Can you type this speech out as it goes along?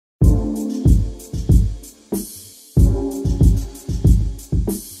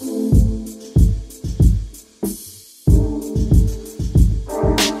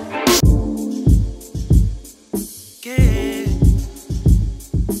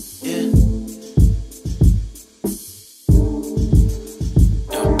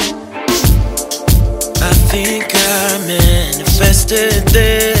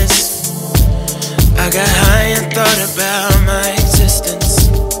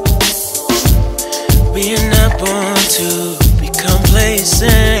born to be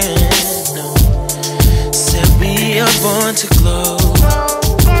complacent. No. Said we are born to glow.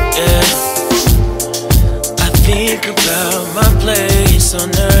 Yeah. I think about my place on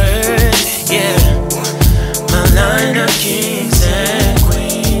earth. Yeah. My line of kings and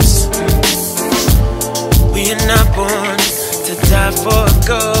queens. We are not born to die for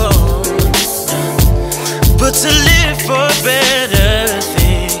gold, but to live for better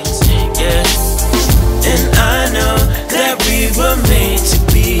things, yeah. And I know that we were made to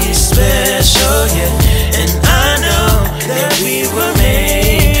be special, yeah. And I know that we were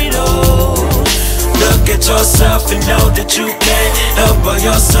made, oh. Look at yourself and know that you can't help all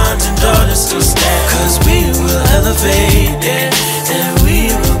your sons and daughters to stand. Cause we will elevate, yeah, and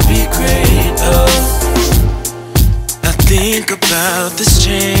we will be great, oh. I think about this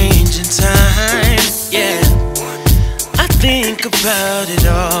change in time, yeah. I think about it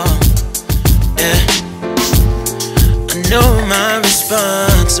all, yeah. I know my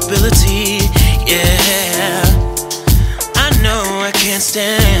responsibility, yeah. I know I can't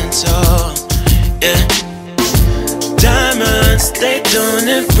stand tall, yeah. Diamonds, they don't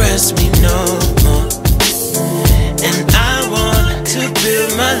impress me no more. And I want to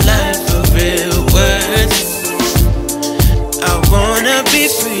build my life for real worth. I wanna be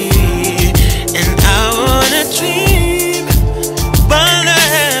free, and I wanna dream, while I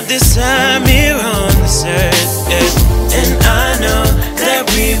have this time here on this earth, yeah. And I know that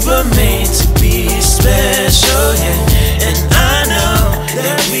we were made to be special, yeah. And I know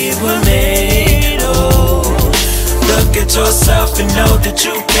that we were made, oh. Look at yourself and know that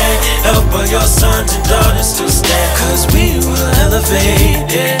you can't help all your sons and daughters to stand. Cause we will elevate,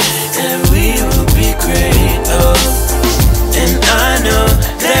 yeah, and we will be great, oh. And I know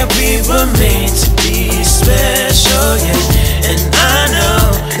that we were made to be special, yeah. And I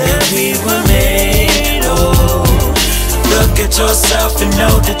know that we were made, oh. Look at yourself and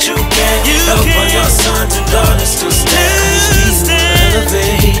know that you can't help all your sons and daughters to stand.